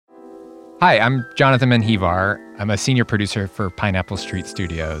Hi, I'm Jonathan Menjivar. I'm a senior producer for Pineapple Street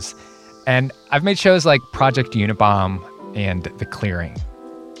Studios. And I've made shows like Project Unabomb and The Clearing.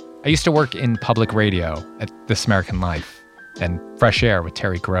 I used to work in public radio at This American Life and Fresh Air with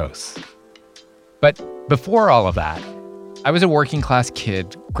Terry Gross. But before all of that, I was a working class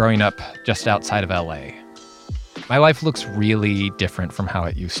kid growing up just outside of LA. My life looks really different from how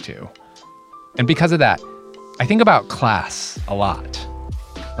it used to. And because of that, I think about class a lot,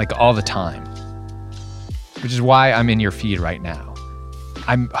 like all the time, which is why I'm in your feed right now.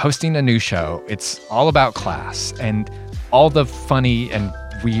 I'm hosting a new show. It's all about class and all the funny and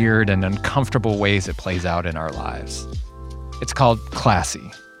weird and uncomfortable ways it plays out in our lives. It's called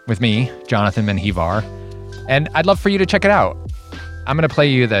Classy, with me, Jonathan Menjivar, and I'd love for you to check it out. I'm going to play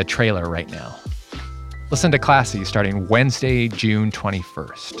you the trailer right now. Listen to Classy starting Wednesday, June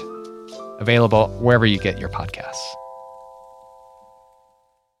 21st. Available wherever you get your podcasts.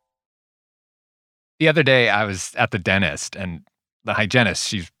 The other day, I was at the dentist, and the hygienist,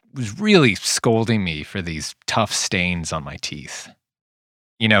 she was really scolding me for these tough stains on my teeth.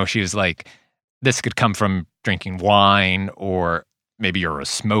 You know, she was like, this could come from drinking wine, or maybe you're a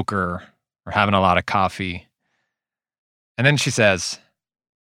smoker, or having a lot of coffee. And then she says,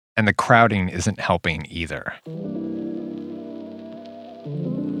 and the crowding isn't helping either.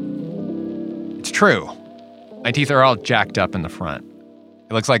 It's true. My teeth are all jacked up in the front.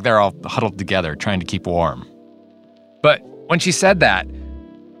 It looks like they're all huddled together trying to keep warm. But when she said that,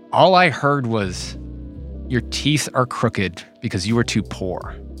 all I heard was, your teeth are crooked because you were too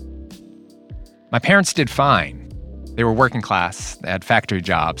poor. My parents did fine. They were working class, they had factory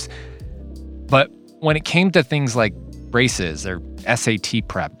jobs. But when it came to things like braces or SAT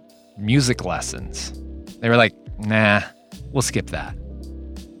prep, music lessons, they were like, nah, we'll skip that.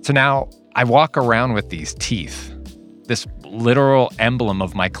 So now I walk around with these teeth, this literal emblem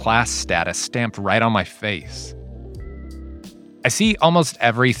of my class status stamped right on my face. I see almost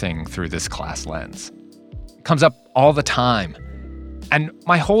everything through this class lens. It comes up all the time. And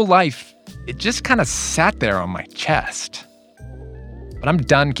my whole life, it just kind of sat there on my chest. But I'm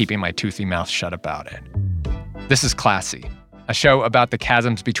done keeping my toothy mouth shut about it. This is Classy, a show about the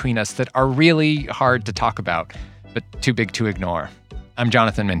chasms between us that are really hard to talk about, but too big to ignore. I'm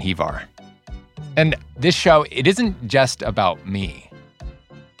Jonathan Menjivar. And this show, it isn't just about me.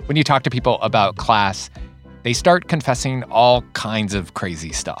 When you talk to people about class, they start confessing all kinds of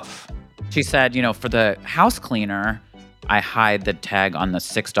crazy stuff. She said, for the house cleaner, I hide the tag on the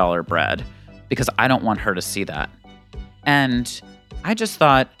 $6 bread because I don't want her to see that. And I just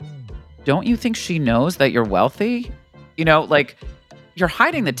thought, don't you think she knows that you're wealthy? You're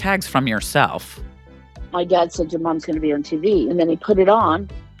hiding the tags from yourself. My dad said, your mom's going to be on TV. And then he put it on,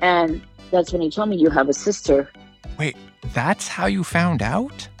 and that's when he told me, you have a sister. Wait, that's how you found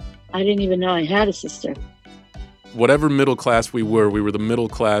out? I didn't even know I had a sister. Whatever middle class we were the middle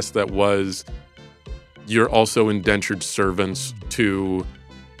class that was, you're also indentured servants to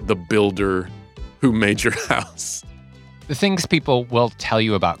the builder who made your house. The things people will tell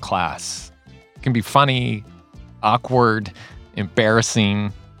you about class can be funny, awkward,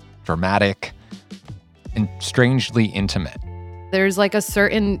 embarrassing, dramatic, and strangely intimate. There's like a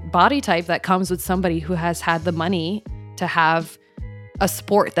certain body type that comes with somebody who has had the money to have a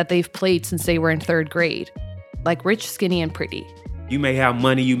sport that they've played since they were in third grade. Like rich, skinny, and pretty. You may have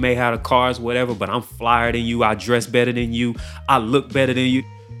money, you may have the cars, whatever, but I'm flyer than you, I dress better than you, I look better than you.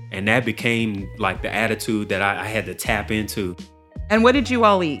 And that became like the attitude that I had to tap into. And what did you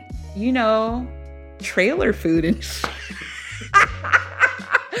all eat? Trailer food and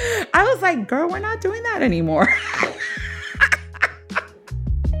I was like, girl, we're not doing that anymore.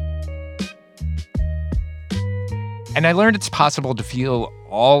 And I learned it's possible to feel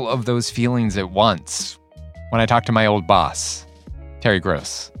all of those feelings at once when I talked to my old boss, Terry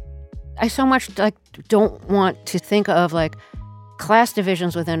Gross. I so much don't want to think of class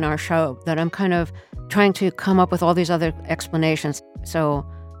divisions within our show that I'm kind of trying to come up with all these other explanations. So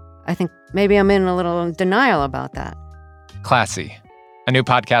I think maybe I'm in a little denial about that. Classy, a new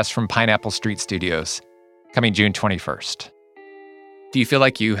podcast from Pineapple Street Studios, coming June 21st. Do you feel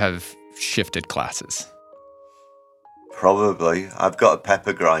like you have shifted classes? Probably. I've got a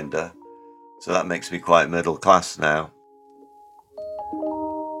pepper grinder, so that makes me quite middle class now.